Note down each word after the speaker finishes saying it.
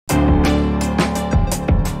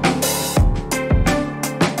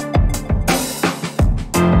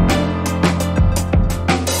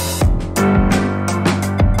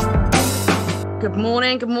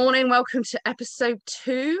Good morning. Welcome to episode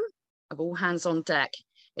 2 of All Hands on Deck.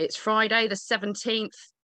 It's Friday, the 17th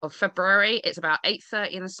of February. It's about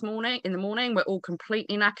 8:30 in the morning. We're all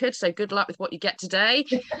completely knackered, so good luck with what you get today.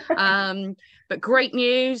 But great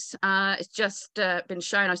news. It's just been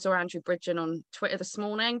shown. I saw Andrew Bridgen on Twitter this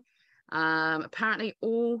morning. Apparently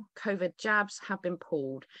all COVID jabs have been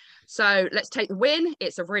pulled. So let's take the win.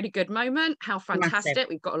 It's a really good moment. How fantastic. Massive.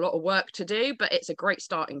 We've got a lot of work to do, but it's a great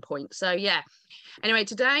starting point. So yeah. Anyway,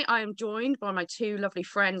 today I am joined by my two lovely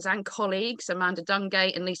friends and colleagues, Amanda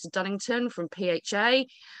Dungate and Lisa Dunnington from PHA,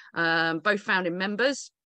 both founding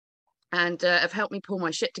members, and have helped me pull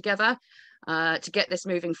my shit together to get this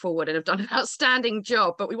moving forward, and have done an outstanding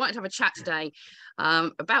job. But we wanted to have a chat today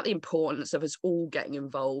about the importance of us all getting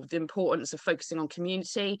involved, the importance of focusing on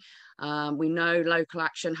community. We know local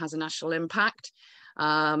action has a national impact.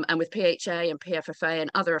 And with PHA and PFFA and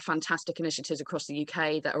other fantastic initiatives across the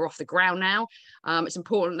UK that are off the ground now, it's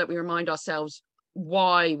important that we remind ourselves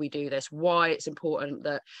why we do this, why it's important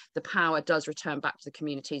that the power does return back to the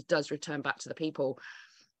communities, does return back to the people.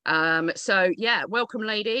 So yeah, welcome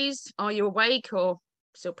ladies. Are you awake or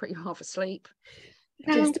still pretty half asleep?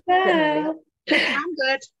 Just about.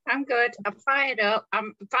 I'm good. I'm fired up.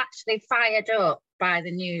 I'm actually fired up by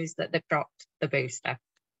the news that they've dropped the booster.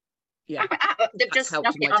 Yeah, they've just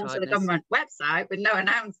snuck it onto the government website with no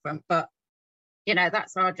announcement, but you know,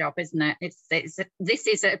 that's our job, isn't it? This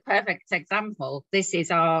is a perfect example. This is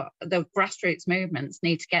the grassroots movements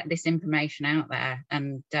need to get this information out there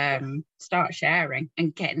and start sharing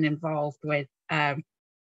and getting involved with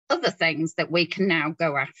other things that we can now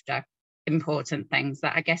go after, important things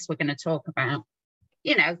that I guess we're going to talk about.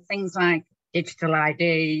 You know, things like digital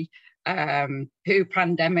ID, WHO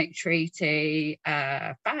pandemic treaty,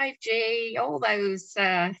 5G, all those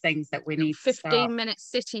things that we need. 15-minute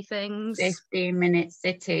city things. 15-minute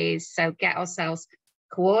cities. So get ourselves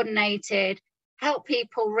coordinated, help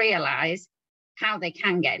people realise how they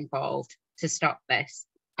can get involved to stop this.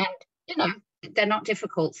 And, you know, they're not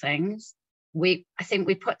difficult things. I think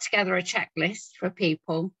we put together a checklist for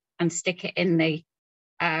people and stick it in the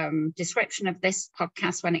description of this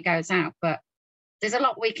podcast when it goes out. But there's a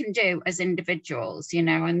lot we can do as individuals, you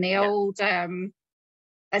know, and the old,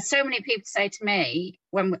 as so many people say to me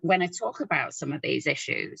when I talk about some of these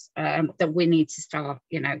issues that we need to start,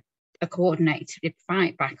 you know, a coordinated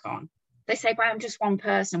fight back on. They say, but I'm just one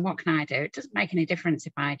person, what can I do? It doesn't make any difference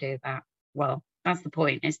if I do that. Well, that's the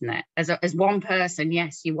point, isn't it? As one person,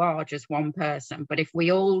 yes, you are just one person. But if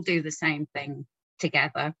we all do the same thing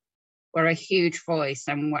together, we're a huge voice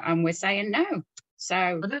and we're saying no.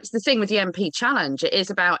 So well, that's the thing with the MP challenge. It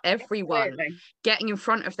is about everyone getting in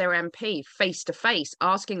front of their MP face to face,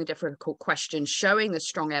 asking the difficult questions, showing the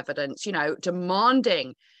strong evidence, you know,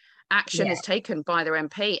 demanding action is taken by their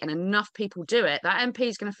MP, and enough people do it, that MP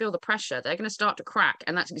is going to feel the pressure. They're going to start to crack.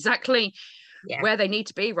 And that's exactly where they need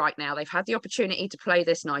to be right now. They've had the opportunity to play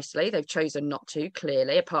this nicely. They've chosen not to,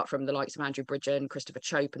 clearly, apart from the likes of Andrew Bridgen, Christopher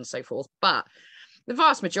Chope and so forth. But the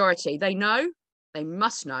vast majority, they know, they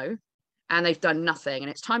must know, and they've done nothing. And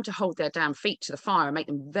it's time to hold their damn feet to the fire and make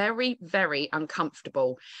them very, very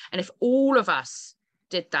uncomfortable. And if all of us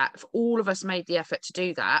did that, if all of us made the effort to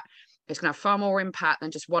do that, it's going to have far more impact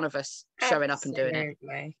than just one of us showing up and doing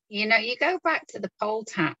it. You know, you go back to the poll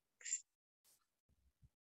tax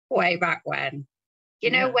way back when,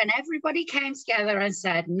 you know, when everybody came together and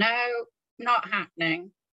said, no, not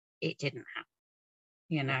happening, it didn't happen,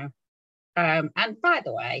 you know. And by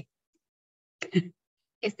the way,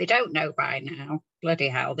 if they don't know by now, bloody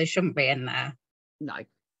hell, they shouldn't be in there. No.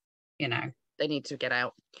 You know. They need to get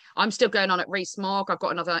out. I'm still going on at Rees-Mogg. I've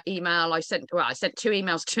got another email. I sent 2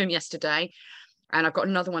 emails to him yesterday, and I've got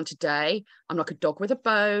another one today. I'm like a dog with a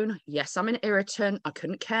bone. Yes, I'm an irritant. I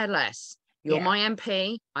couldn't care less. You're my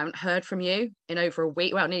MP. I haven't heard from you in over a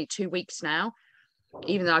week. Well, nearly 2 weeks now,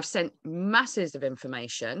 even though I've sent masses of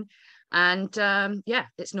information. And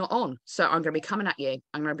it's not on. So I'm going to be coming at you.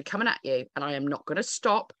 And I am not going to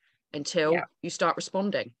stop until you start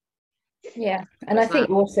responding. Yeah. And I think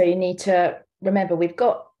also you need to remember we've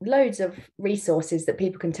got loads of resources that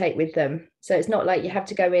people can take with them. So it's not like you have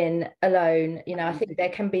to go in alone. You know, I think there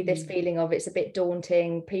can be this feeling of it's a bit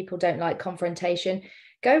daunting. People don't like confrontation.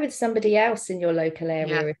 Go with somebody else in your local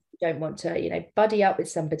area if you don't want to, you know, buddy up with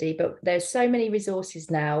somebody. But there's so many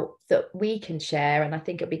resources now that we can share. And I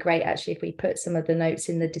think it'd be great actually if we put some of the notes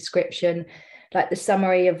in the description, like the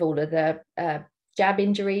summary of all of the jab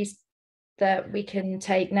injuries that we can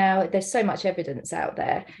take now. There's so much evidence out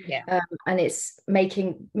there, and it's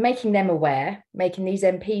making them aware, making these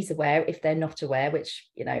MPs aware if they're not aware, which,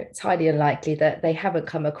 you know, it's highly unlikely that they haven't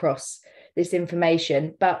come across this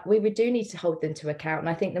information, but we do need to hold them to account. And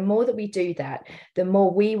I think the more that we do that, the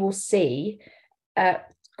more we will see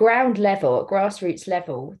at ground level, at grassroots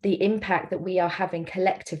level, the impact that we are having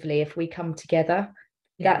collectively if we come together.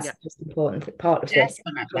 That's the most important part of this,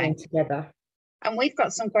 coming together. And we've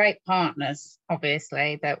got some great partners,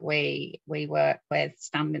 obviously, that we work with.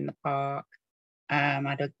 Stand in the Park. I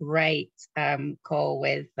had a great call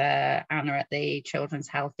with Anna at the Children's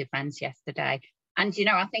Health Defence yesterday. And, you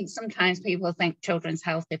know, I think sometimes people think Children's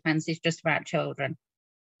Health Defence is just about children.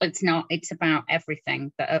 It's not. It's about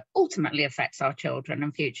everything that ultimately affects our children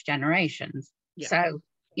and future generations. Yeah. So,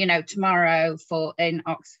 you know, tomorrow in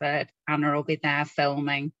Oxford, Anna will be there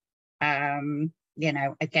filming, you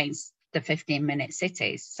know, against the 15-minute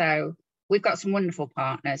cities. So we've got some wonderful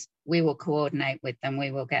partners. We will coordinate with them.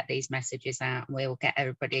 We will get these messages out, and we will get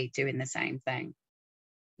everybody doing the same thing.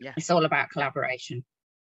 Yeah, it's all about collaboration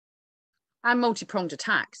and multi-pronged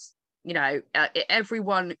attacks. You know,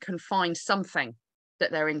 everyone can find something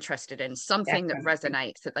that they're interested in, something that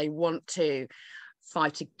resonates, that they want to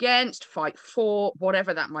fight against, fight for,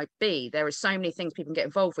 whatever that might be. There are so many things people can get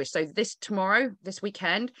involved with. So this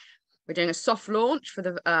weekend, we're doing a soft launch for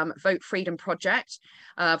the Vote Freedom Project.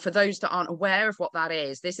 For those that aren't aware of what that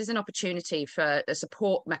is, this is an opportunity for a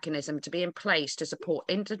support mechanism to be in place to support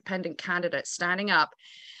independent candidates standing up,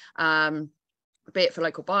 be it for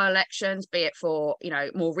local by-elections, be it for, you know,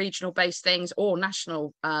 more regional based things, or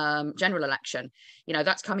national general election. You know,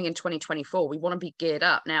 that's coming in 2024. We want to be geared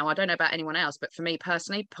up. Now, I don't know about anyone else, but for me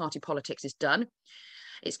personally, party politics is done.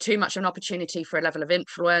 It's too much of an opportunity for a level of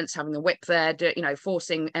influence, having the whip there, you know,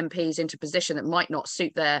 forcing MPs into a position that might not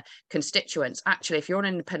suit their constituents. Actually, if you're an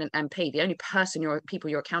independent MP, the only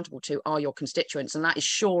people you're accountable to are your constituents, and that is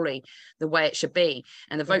surely the way it should be.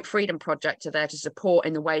 And the Vote Freedom Project are there to support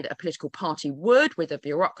in the way that a political party would, with the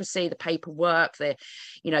bureaucracy, the paperwork, the,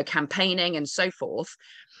 you know, campaigning and so forth,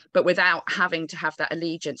 but without having to have that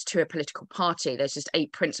allegiance to a political party. There's just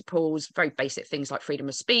 8 principles, very basic things like freedom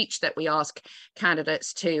of speech that we ask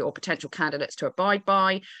candidates to, or potential candidates to, abide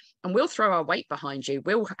by. And we'll throw our weight behind you.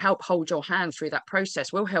 We'll help hold your hand through that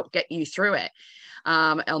process. We'll help get you through it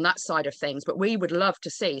on that side of things. But we would love to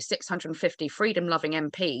see 650 freedom-loving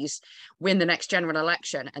MPs win the next general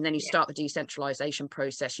election. And then you start the decentralisation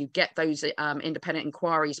process. You get those independent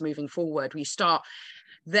inquiries moving forward. You start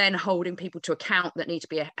then holding people to account that need to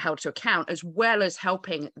be held to account, as well as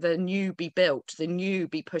helping the new be built, the new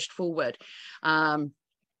be pushed forward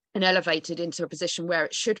and elevated into a position where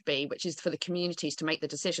it should be, which is for the communities to make the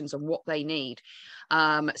decisions on what they need.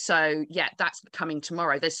 So yeah, that's coming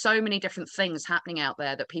tomorrow. There's so many different things happening out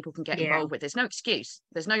there that people can get involved with. There's no excuse.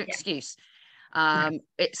 There's no excuse.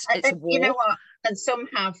 It's a war. You know what? And some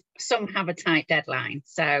have a tight deadline.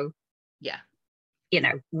 So yeah, you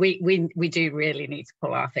know, we do really need to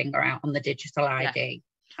pull our finger out on the digital ID.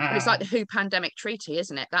 But it's like the WHO pandemic treaty,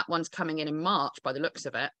 isn't it? That one's coming in March by the looks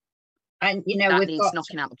of it. And, you know, that needs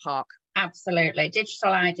knocking out the park. Absolutely.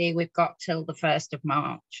 Digital ID, we've got till the 1st of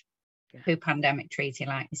March. WHO pandemic treaty,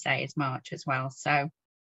 like you say, is March as well. So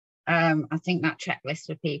I think that checklist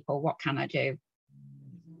of people, what can I do?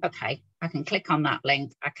 Okay, I can click on that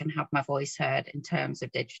link. I can have my voice heard in terms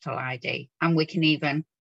of digital ID. And we can even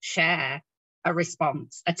share a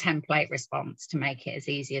response, a template response, to make it as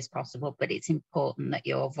easy as possible. But it's important that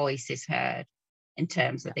your voice is heard in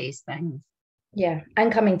terms of these things. Yeah,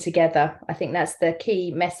 and coming together. I think that's the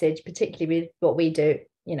key message, particularly with what we do,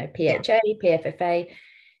 you know, PHA, PFFA.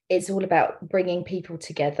 It's all about bringing people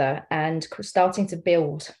together and starting to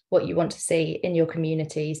build what you want to see in your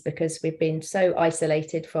communities, because we've been so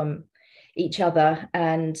isolated from each other,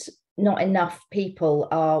 and not enough people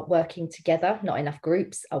are working together, not enough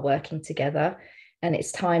groups are working together. And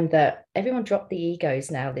it's time that everyone drop the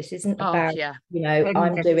egos now. This isn't about, you know,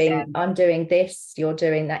 100%. I'm doing this, you're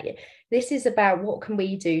doing that. This is about what can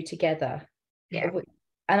we do together. Yeah.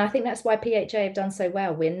 And I think that's why PHA have done so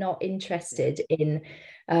well. We're not interested in,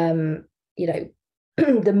 you know,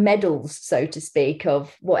 the medals, so to speak,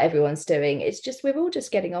 of what everyone's doing. It's just, we're all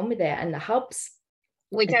just getting on with it. And the hubs.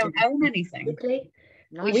 We don't own anything.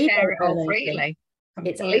 We share it all freely.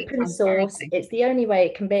 It's open source. It's the only way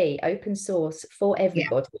it can be, open source for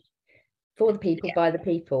everybody, for the people, by the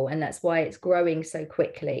people. And that's why it's growing so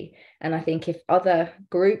quickly. And I think if other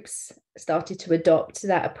groups started to adopt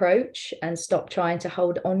that approach and stop trying to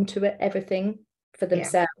hold on to everything for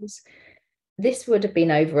themselves, this would have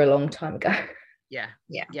been over a long time ago. Yeah.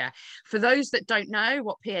 For those that don't know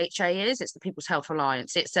what PHA is, it's the People's Health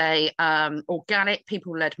Alliance. It's a organic,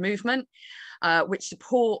 people-led movement which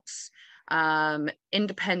supports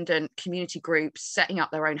independent community groups setting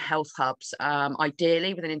up their own health hubs,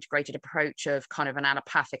 ideally with an integrated approach of kind of an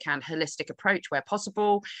allopathic and holistic approach where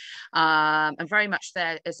possible, and very much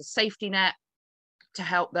there as a safety net to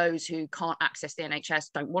help those who can't access the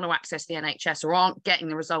NHS, don't want to access the NHS, or aren't getting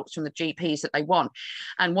the results from the GPs that they want,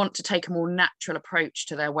 and want to take a more natural approach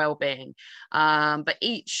to their well-being. But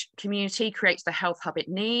each community creates the health hub it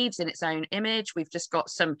needs in its own image. We've just got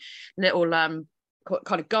some little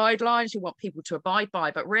kind of guidelines we want people to abide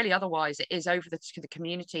by, but really otherwise it is over to the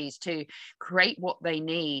communities to create what they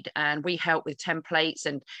need, and we help with templates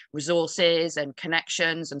and resources and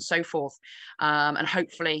connections and so forth, and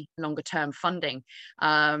hopefully longer term funding.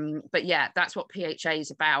 But yeah, that's what PHA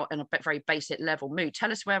is about in a very basic level. Moo,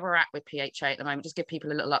 tell us where we're at with PHA at the moment. Just give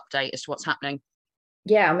people a little update as to what's happening.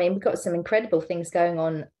 Yeah, I mean, we've got some incredible things going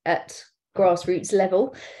on at grassroots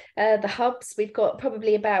level. The hubs, we've got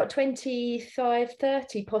probably about 25,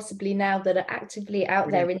 30 possibly now that are actively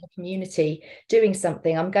out there in the community doing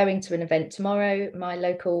something. I'm going to an event tomorrow, my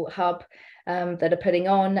local hub that are putting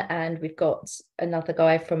on, and we've got another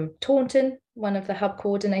guy from Taunton, one of the hub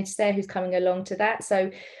coordinators there, who's coming along to that.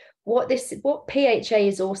 So what PHA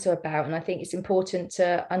is also about, and I think it's important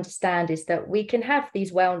to understand, is that we can have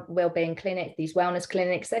these wellbeing clinics, these wellness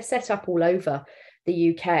clinics. They're set up all over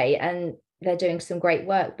the UK and they're doing some great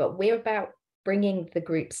work, but we're about bringing the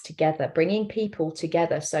groups together, bringing people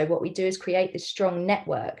together. So what we do is create this strong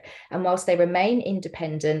network, and whilst they remain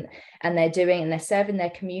independent and they're serving their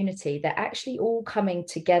community, they're actually all coming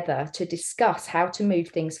together to discuss how to move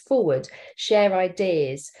things forward, share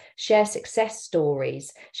ideas, share success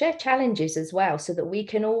stories, share challenges as well, so that we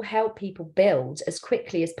can all help people build as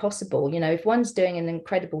quickly as possible. You know, if one's doing an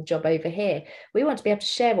incredible job over here, we want to be able to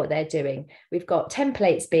share what they're doing. We've got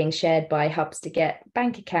templates being shared by hubs to get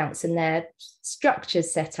bank accounts and their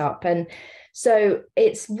structures set up, and so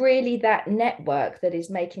it's really that network that is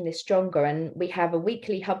making this stronger. And we have a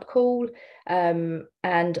weekly hub call, and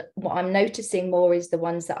what I'm noticing more is the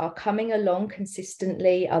ones that are coming along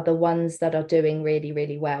consistently are the ones that are doing really,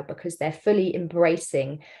 really well, because they're fully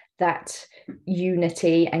embracing that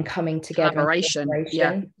unity and coming together. Collaboration.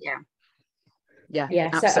 Yeah,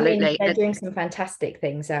 absolutely. So I mean, they're doing some fantastic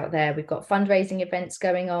things out there. We've got fundraising events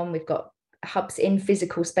going on. We've got hubs in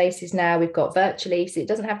physical spaces now. We've got virtually, so it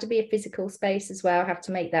doesn't have to be a physical space as well. I have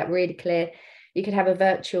to make that really clear. You could have a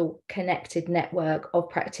virtual connected network of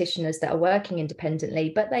practitioners that are working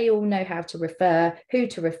independently, but they all know how to refer, who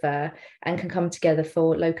to refer, and can come together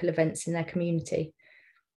for local events in their community.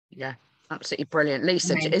 Yeah, absolutely brilliant.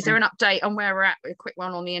 Lisa, amazing. Is there an update on where we're at? A quick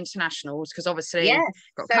one on the internationals, because obviously we've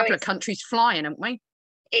got a couple of countries flying, haven't we?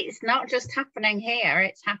 It's not just happening here,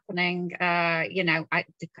 it's happening,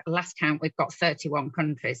 last count, we've got 31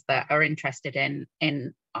 countries that are interested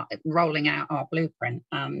in rolling out our blueprint.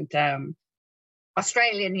 And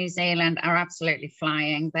Australia, New Zealand are absolutely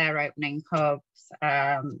flying. They're opening hubs.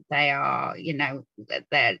 They are,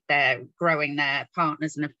 they're growing their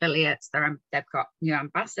partners and affiliates. They've got new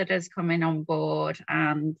ambassadors coming on board,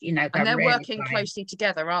 and they're really working flying clearly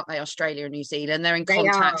together, aren't they? Australia and New Zealand, they're in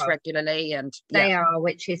contact regularly, and they are,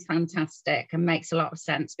 which is fantastic and makes a lot of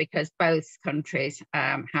sense, because both countries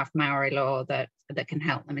have Maori law that can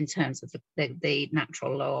help them in terms of the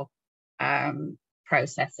natural law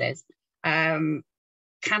processes.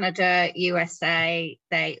 Canada, USA,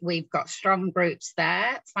 we've got strong groups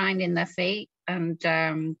there finding their feet, and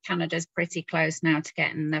Canada's pretty close now to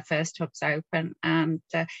getting their first hubs open, and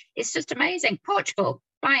it's just amazing. Portugal,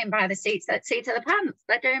 flying by the seat of the pants.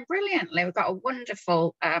 They're doing brilliantly. We've got a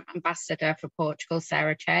wonderful ambassador for Portugal,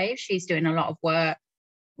 Sarah Chave. She's doing a lot of work,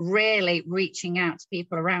 really reaching out to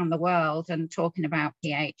people around the world and talking about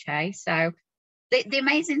PHA. So the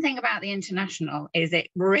amazing thing about the international is it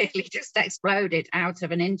really just exploded out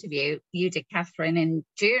of an interview you did, Katherine, in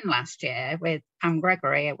June last year with Pam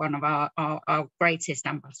Gregory, one of our greatest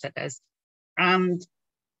ambassadors. And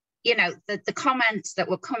the comments that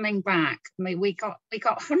were coming back, I mean, we got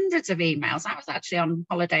hundreds of emails. I was actually on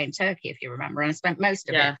holiday in Turkey, if you remember, and I spent most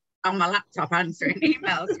of it on my laptop answering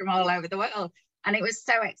emails from all over the world. And it was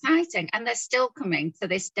so exciting. And they're still coming to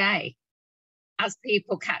this day as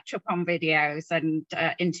people catch up on videos and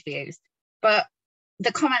interviews. But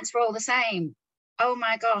the comments were all the same. Oh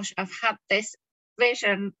my gosh, I've had this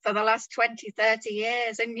vision for the last 20, 30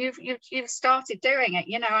 years, and you've started doing it,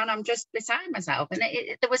 and I'm just beside myself. And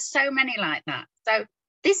there were so many like that. So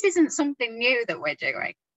this isn't something new that we're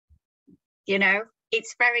doing.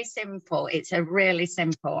 It's very simple. It's a really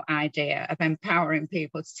simple idea of empowering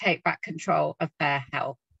people to take back control of their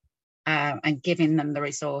health. And giving them the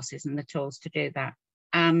resources and the tools to do that.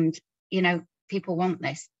 And, people want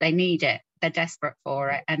this, they need it. They're desperate for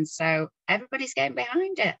it. And so everybody's getting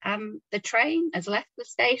behind it. The train has left the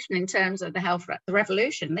station in terms of the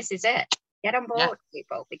revolution. This is it. Get on board,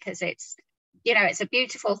 people, because it's, it's a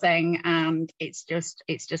beautiful thing, and it's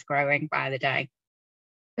just growing by the day.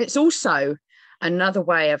 It's also another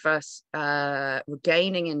way of us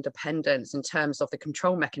regaining independence in terms of the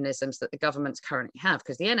control mechanisms that the governments currently have,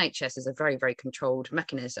 because the NHS is a very, very controlled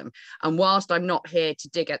mechanism. And whilst I'm not here to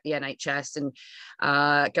dig at the NHS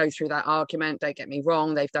and go through that argument, don't get me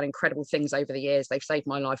wrong, they've done incredible things over the years. They've saved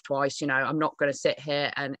my life twice. I'm not going to sit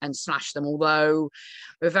here and slash them, although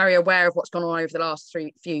we're very aware of what's gone on over the last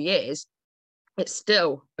few years. It's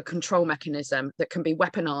still a control mechanism that can be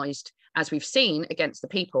weaponized, as we've seen, against the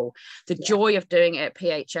people. The joy of doing it at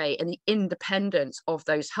PHA and the independence of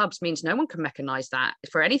those hubs means no one can mechanize that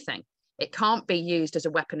for anything. It can't be used as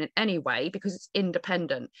a weapon in any way because it's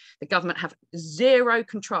independent. The government have zero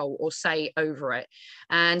control or say over it.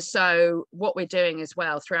 And so what we're doing as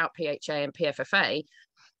well throughout PHA and PFFA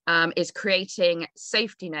is creating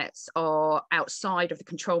safety nets or outside of the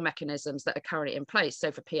control mechanisms that are currently in place.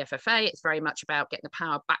 So for PFFA, it's very much about getting the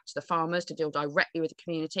power back to the farmers to deal directly with the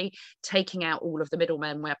community, taking out all of the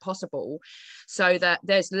middlemen where possible, so that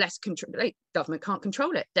there's less control. The government can't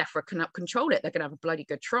control it. DEFRA cannot control it. They're going to have a bloody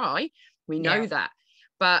good try. We know that.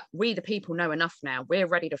 But we, the people, know enough now. We're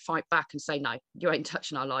ready to fight back and say, no, you ain't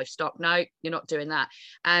touching our livestock. No, you're not doing that.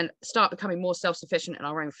 And start becoming more self-sufficient in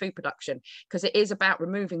our own food production, because it is about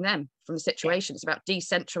removing them from the situation. It's about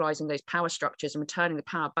decentralising those power structures and returning the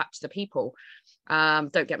power back to the people.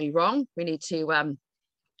 Don't get me wrong. We need to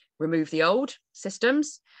remove the old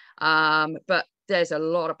systems. But there's a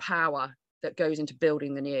lot of power that goes into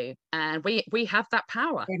building the new. And we have that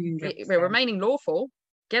power. We're remaining lawful.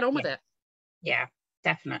 Get on with it. Yeah.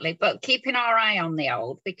 Definitely, but keeping our eye on the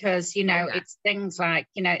old, because it's things like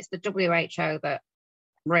it's the WHO that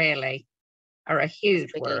really are a huge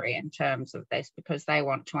worry in terms of this, because they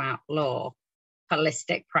want to outlaw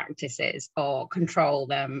holistic practices or control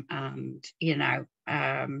them. And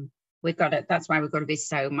we've got to, that's why we've got to be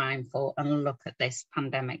so mindful and look at this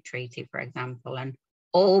pandemic treaty, for example, and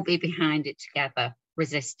all be behind it together,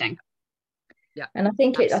 resisting. Yeah, and I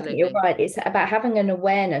think you're right. It's about having an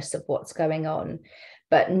awareness of what's going on,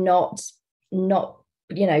 but not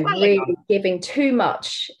really giving too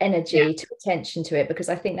much energy to attention to it, because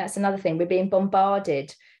I think that's another thing. We're being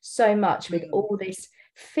bombarded so much with all this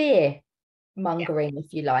fear mongering,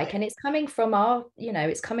 if you like, and it's coming from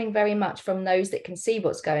it's coming very much from those that can see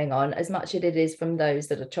what's going on, as much as it is from those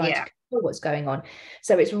that are trying to control what's going on.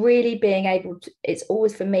 So it's really being able to, it's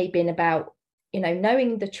always for me been about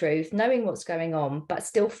knowing the truth, knowing what's going on, but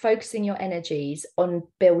still focusing your energies on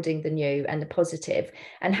building the new and the positive,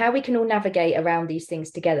 and how we can all navigate around these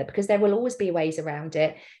things together, because there will always be ways around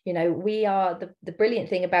it. We are the brilliant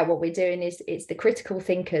thing about what we're doing is it's the critical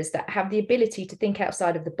thinkers that have the ability to think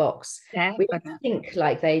outside of the box. We don't think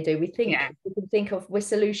like they do. We can think of, we're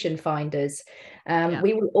solution finders.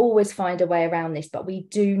 We will always find a way around this, but we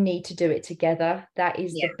do need to do it together. That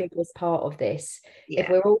is the biggest part of this. If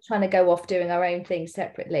we're all trying to go off doing our own things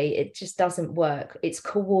separately, it just doesn't work. It's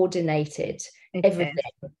coordinated. Everything.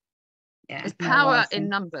 There's power in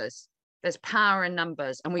numbers. There's power in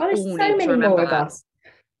numbers, and we all need so many to remember more of that. us.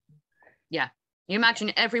 Yeah, you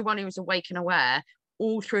imagine everyone who's awake and aware,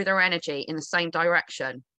 all through their energy in the same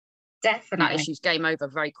direction. Definitely, that issue's game over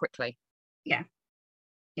very quickly. Yeah,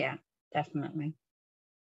 definitely.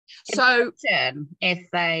 So,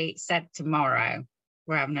 if they said tomorrow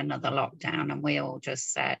we're having another lockdown, and we all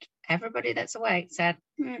just said, everybody that's awake said,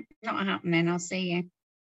 not happening, I'll see you,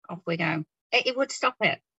 off we go, it would stop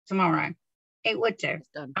it tomorrow. It would do.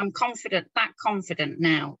 I'm confident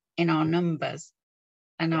now in our numbers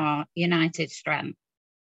and our united strength.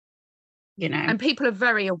 And people are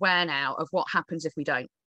very aware now of what happens if we don't.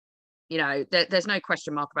 There's no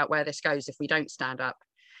question mark about where this goes if we don't stand up.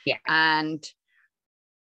 And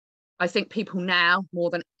I think people now, more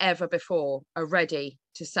than ever before, are ready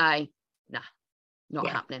to say, nah, not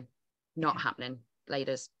happening,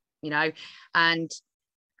 ladies, and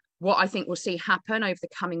what I think we'll see happen over the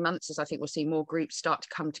coming months is I think we'll see more groups start to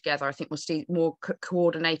come together. I think we'll see more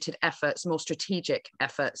coordinated efforts, more strategic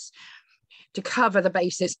efforts to cover the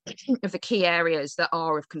basis of the key areas that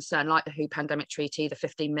are of concern, like the WHO pandemic treaty, the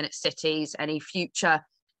 15-minute cities, any future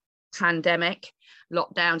pandemic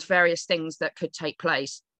lockdowns, various things that could take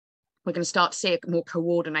place. We're going to start to see a more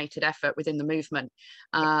coordinated effort within the movement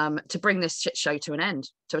to bring this shit show to an end,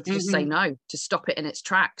 to just say no, to stop it in its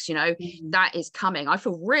tracks. That is coming. I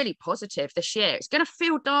feel really positive this year. It's going to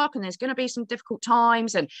feel dark and there's going to be some difficult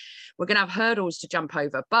times and we're going to have hurdles to jump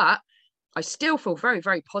over. But I still feel very,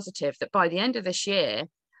 very positive that by the end of this year,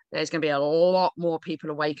 There's going to be a lot more people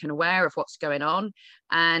awake and aware of what's going on.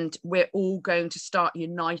 And we're all going to start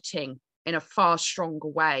uniting in a far stronger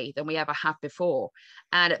way than we ever have before.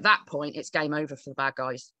 And at that point, it's game over for the bad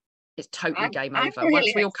guys. It's totally game over. Really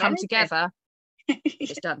Once we all come together,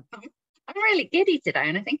 it's done. I'm really giddy today,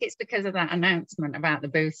 and I think it's because of that announcement about the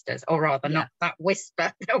boosters, or rather, not that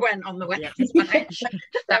whisper that went on the website.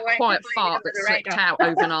 That quiet fart that slipped out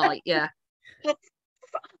overnight. Yeah. But,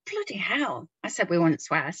 bloody hell! I said we wouldn't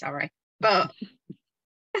swear. Sorry, but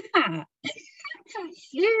it's a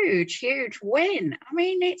huge win. I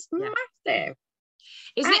mean, it's massive.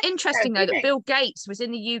 Isn't it interesting though that Bill Gates was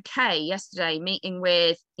in the UK yesterday meeting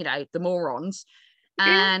with, you know, the morons,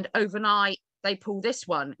 and overnight they pull this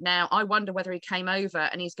one. Now I wonder whether he came over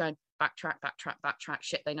and he's going backtrack.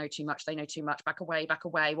 Shit, they know too much. Back away.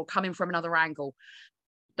 We'll come in from another angle.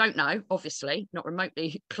 Don't know, obviously, not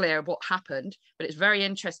remotely clear what happened, but it's very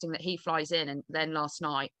interesting that he flies in, and then last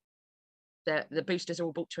night the boosters are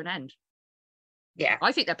all brought to an end. Yeah,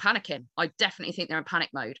 I think they're panicking. I definitely think they're in panic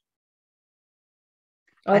mode.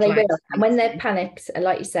 Oh, they will. And when they're panicked, and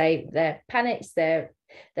like you say, they're panicked, they're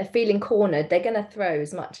feeling cornered, they're going to throw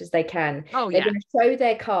as much as they can. They're going to show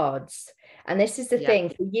their cards. And this is the thing,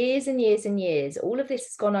 for years and years and years, all of this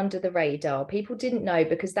has gone under the radar. People didn't know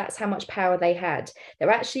because that's how much power they had.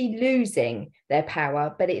 They're actually losing their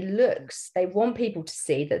power, but it looks, they want people to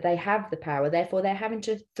see that they have the power. Therefore, they're having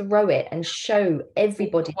to throw it and show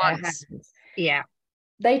everybody their hands. Yeah.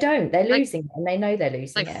 They don't. They're losing it, and they know they're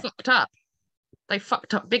losing it. Fucked up. They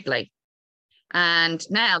fucked up bigly. And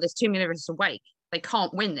now there's too many of us awake. They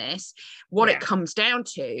can't win this. What it comes down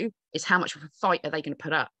to is how much of a fight are they going to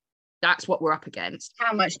put up? That's what we're up against.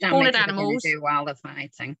 How much damage are they going to do while they're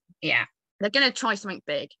fighting? Yeah. They're going to try something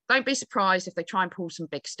big. Don't be surprised if they try and pull some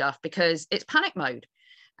big stuff, because it's panic mode.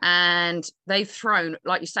 And they've thrown,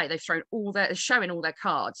 like you say, showing all their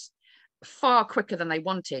cards far quicker than they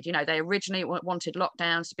wanted. You know, they originally wanted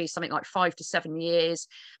lockdowns to be something like 5 to 7 years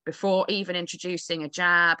before even introducing a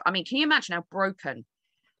jab. I mean, can you imagine how broken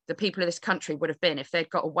the people of this country would have been if they'd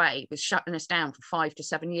got away with shutting us down for 5 to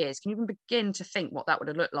 7 years? Can you even begin to think what that would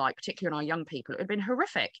have looked like, particularly on our young people? It would have been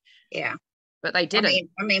horrific. Yeah. But they didn't.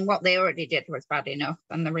 I mean, what they already did was bad enough,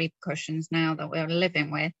 and the repercussions now that we're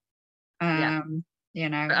living with, you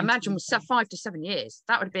know. But imagine 5 to 7 years.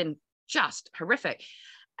 That would have been just horrific.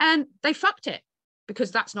 And they fucked it,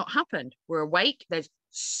 because that's not happened. We're awake. There's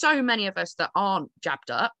so many of us that aren't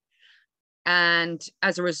jabbed up, and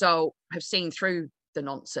as a result have seen through the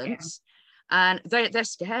nonsense, and they're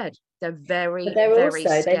scared. They're very, but they're very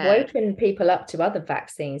also scared. They've woken people up to other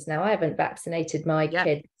vaccines. Now, I haven't vaccinated my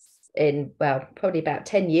kids in, well, probably about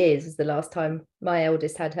 10 years is the last time my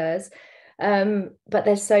eldest had hers, but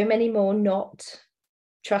there's so many more not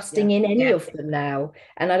trusting in any of them now,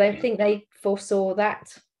 and I don't think they foresaw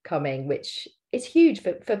that coming, which is huge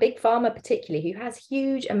for big pharma particularly, who has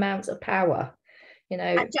huge amounts of power. You know,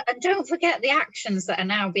 and don't forget the actions that are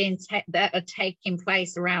now that are taking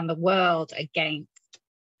place around the world against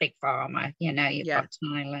big pharma. You know, you've got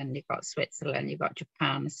Thailand, you've got Switzerland, you've got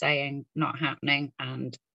Japan saying not happening,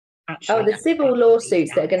 and actually, the civil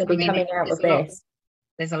lawsuits that are going to be coming out of this.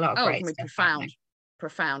 There's a lot of great stuff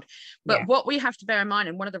profound. But what we have to bear in mind,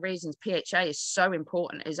 and one of the reasons PHA is so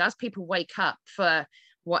important, is as people wake up for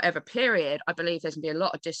whatever period, I believe there's going to be a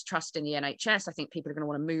lot of distrust in the NHS. I think people are going to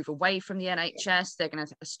want to move away from the NHS. They're going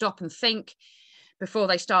to stop and think before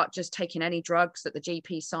they start just taking any drugs that the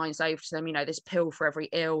GP signs over to them. You know, this pill for every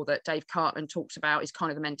ill that Dave Cartman talks about is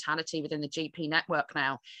kind of the mentality within the GP network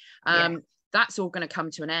now. That's all going to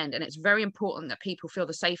come to an end. And it's very important that people feel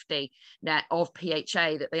the safety net of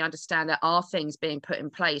PHA, that they understand there are things being put in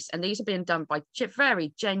place. And these are being done by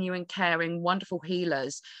very genuine, caring, wonderful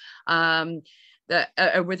healers that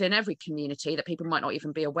are within every community that people might not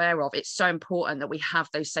even be aware of. It's so important that we have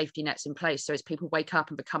those safety nets in place. So as people wake up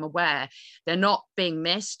and become aware, they're not being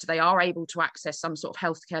missed. They are able to access some sort of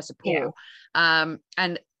healthcare support.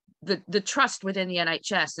 And the trust within the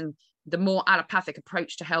NHS and the more allopathic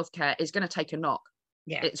approach to healthcare is going to take a knock.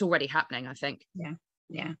 It's already happening, I think.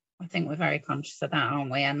 I think we're very conscious of that,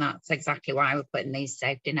 aren't we? And that's exactly why we're putting these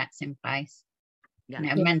safety nets in place. You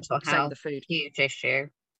know, mental health, huge issue.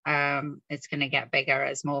 It's going to get bigger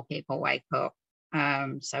as more people wake up,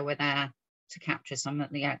 so we're there to capture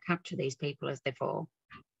capture these people as they fall.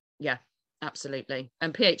 Absolutely.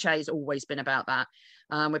 And PHA has always been about that.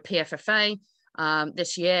 With PFFA,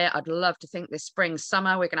 this year, I'd love to think this spring,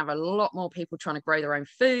 summer, we're going to have a lot more people trying to grow their own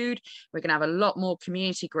food. We're going to have a lot more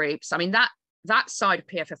community groups. I mean, that side of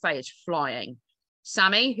PFFA is flying.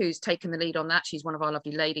 Sammy, who's taken the lead on that, she's one of our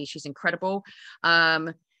lovely ladies. She's incredible.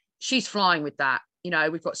 She's flying with that.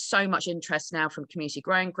 We've got so much interest now from community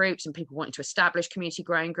growing groups and people wanting to establish community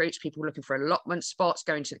growing groups, people looking for allotment spots,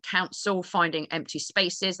 going to the council, finding empty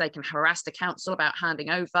spaces. They can harass the council about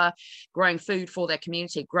handing over, growing food for their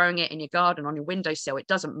community, growing it in your garden, on your windowsill. It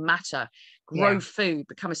doesn't matter. Grow food,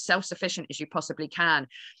 become as self-sufficient as you possibly can,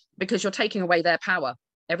 because you're taking away their power.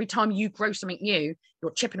 Every time you grow something new,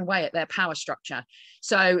 you're chipping away at their power structure.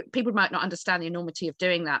 So people might not understand the enormity of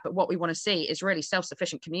doing that, but what we want to see is really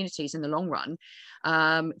self-sufficient communities in the long run,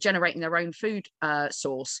 generating their own food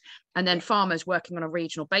source, and then farmers working on a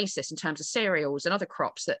regional basis in terms of cereals and other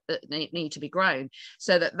crops that need to be grown,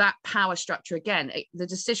 so that power structure, again, the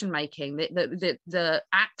decision-making, the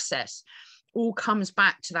access, all comes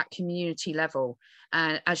back to that community level.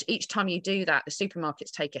 And as each time you do that, the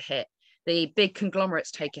supermarkets take a hit. The big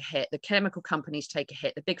conglomerates take a hit, the chemical companies take a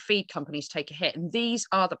hit, the big feed companies take a hit. And these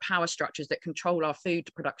are the power structures that control our food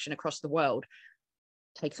production across the world.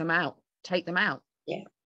 Take them out. Yeah.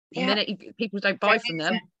 The minute people don't buy from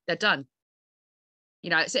them, they're done.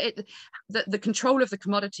 The control of the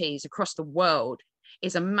commodities across the world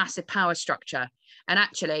is a massive power structure. And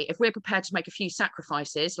actually, if we're prepared to make a few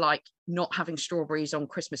sacrifices, like not having strawberries on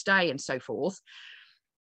Christmas Day and so forth,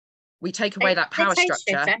 we take away that power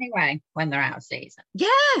structure anyway when they're out of season. Yeah,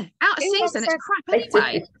 out of season, it's crap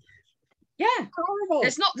anyway. Yeah, horrible.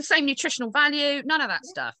 It's not the same nutritional value, none of that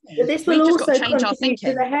stuff. But this will also contribute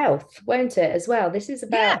to the health, won't it, as well? This is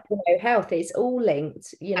about health. It's all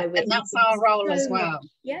linked, and that's our role as well.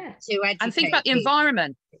 Yeah, to educate and think about the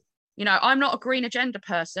environment. I'm not a green agenda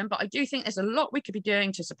person, but I do think there's a lot we could be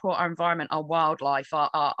doing to support our environment, our wildlife,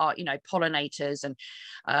 our pollinators, and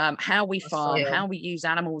how we farm, how we use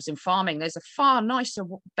animals in farming. There's a far nicer,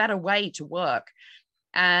 better way to work.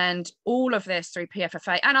 And all of this through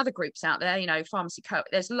PFFA and other groups out there, Pharmacy Co.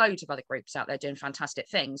 There's loads of other groups out there doing fantastic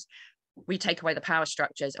things. We take away the power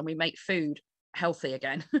structures and we make food healthy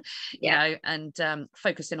again, and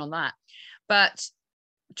focus in on that. But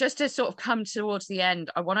just to sort of come towards the end,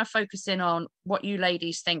 I want to focus in on what you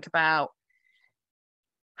ladies think about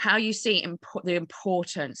how you see the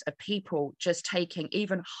importance of people just taking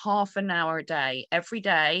even half an hour a day, every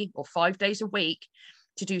day, or 5 days a week,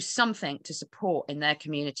 to do something to support in their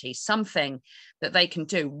community, something that they can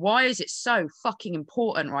do. Why is it so fucking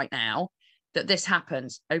important right now that this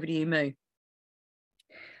happens? Over to you, Moo.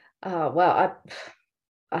 Well,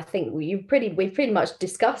 I think we've pretty much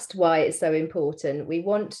discussed why it's so important. We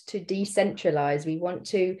want to decentralize. We want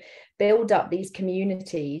to build up these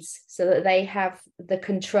communities so that they have the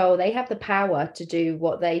control, they have the power to do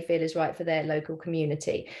what they feel is right for their local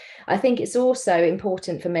community. I think it's also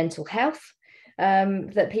important for mental health,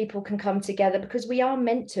 that people can come together, because we are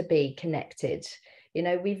meant to be connected.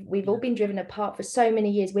 We've all been driven apart for so many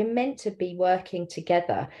years. We're meant to be working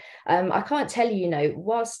together. I can't tell you,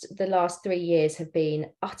 whilst the last 3 years have been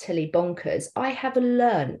utterly bonkers, I have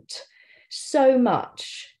learnt so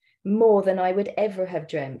much more than I would ever have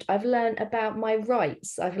dreamt. I've learned about my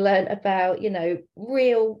rights. I've learned about,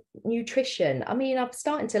 real nutrition. I mean, I'm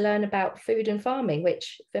starting to learn about food and farming,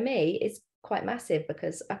 which for me is quite massive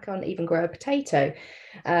because I can't even grow a potato.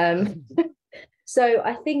 So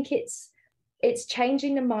I think it's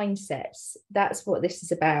changing the mindsets. That's what this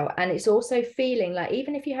is about. And it's also feeling like,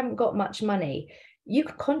 even if you haven't got much money, you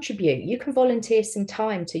can contribute. You can volunteer some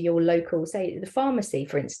time to your local, say the pharmacy,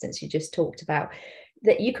 for instance, you just talked about,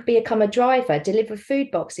 that you could become a driver, deliver food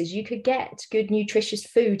boxes. You could get good, nutritious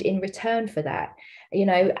food in return for that,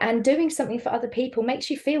 and doing something for other people makes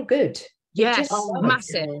you feel good. Yes,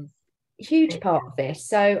 massive. Huge part of this.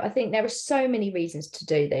 So I think there are so many reasons to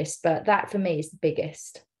do this, but that for me is the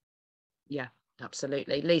biggest. Yeah,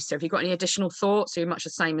 absolutely. Lisa, have you got any additional thoughts? Are you much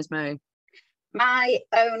the same as Mo? My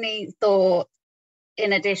only thought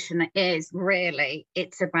in addition is really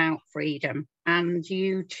it's about freedom, and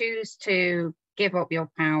you choose to give up your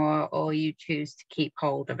power or you choose to keep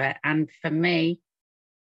hold of it. And for me,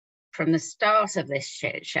 from the start of this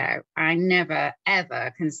shit show, I never,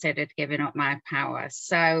 ever considered giving up my power.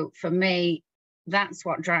 So for me, that's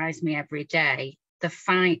what drives me every day, the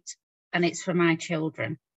fight. And it's for my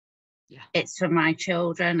children. Yeah. It's for my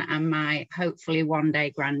children and my hopefully one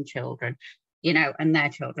day grandchildren, and their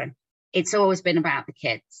children. It's always been about the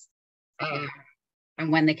kids.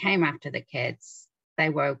 And when they came after the kids, they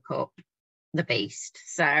woke up the beast.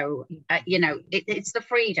 So, it's the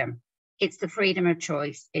freedom. It's the freedom of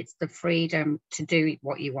choice. It's the freedom to do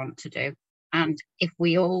what you want to do. And if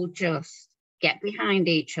we all just get behind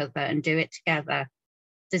each other and do it together,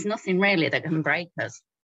 there's nothing really that can break us.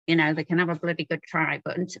 They can have a bloody good try.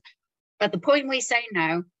 But at the point we say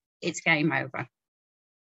no, it's game over.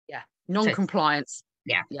 Yeah. Non-compliance.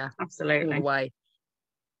 Yeah, absolutely. All the way.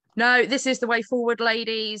 No, this is the way forward,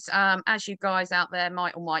 ladies. As you guys out there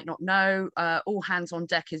might or might not know, All Hands on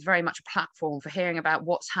Deck is very much a platform for hearing about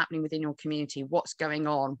what's happening within your community, what's going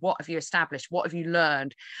on, what have you established, what have you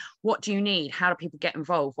learned, what do you need, how do people get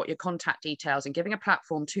involved, what are your contact details, and giving a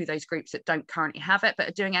platform to those groups that don't currently have it, but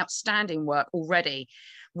are doing outstanding work already,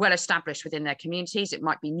 well established within their communities. It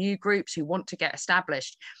might be new groups who want to get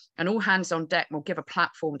established, and All Hands on Deck will give a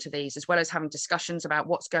platform to these, as well as having discussions about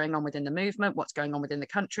what's going on within the movement, what's going on within the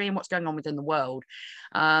country, and what's going on within the world.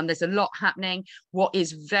 There's a lot happening. What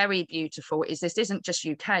is very beautiful is this isn't just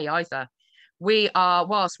UK either. We are,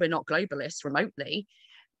 whilst we're not globalists remotely,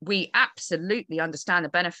 we absolutely understand the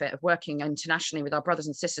benefit of working internationally with our brothers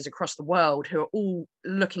and sisters across the world who are all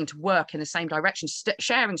looking to work in the same direction,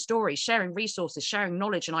 sharing stories, sharing resources, sharing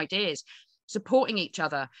knowledge and ideas, supporting each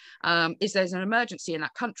other. Is there's an emergency in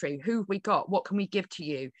that country? Who have we got? What can we give to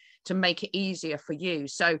you to make it easier for you?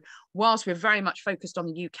 So whilst we're very much focused on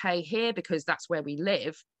the UK here, because that's where we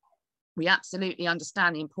live, we absolutely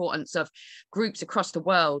understand the importance of groups across the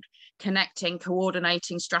world connecting,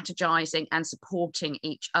 coordinating, strategizing, and supporting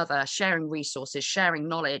each other, sharing resources, sharing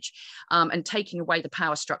knowledge, and taking away the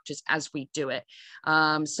power structures as we do it.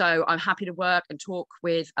 So I'm happy to work and talk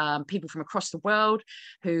with people from across the world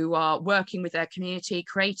who are working with their community,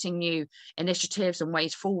 creating new initiatives and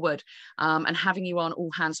ways forward, and having you on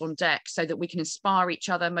All Hands on Deck so that we can inspire each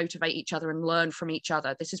other, motivate each other, and learn from each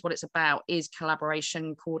other. This is what it's about, is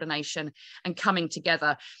collaboration, coordination, and coming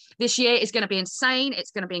together. This year is going to be insane. It's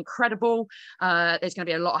going to be incredible. There's going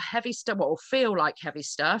to be a lot of heavy stuff, what will feel like heavy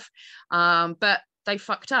stuff, but they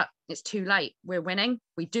fucked up. It's too late. We're winning.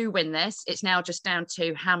 We do win this. It's now just down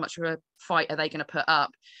to how much of a fight are they going to put up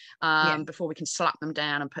before we can slap them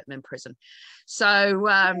down and put them in prison. So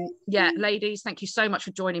yeah, ladies, thank you so much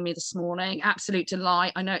for joining me this morning. Absolute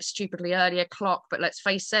delight. I know it's stupidly early o'clock, but let's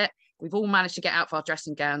face it, we've all managed to get out of our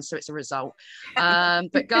dressing gowns, so it's a result.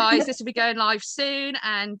 But guys, this will be going live soon,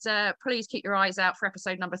 and please keep your eyes out for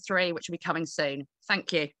episode number 3, which will be coming soon.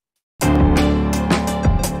 Thank you.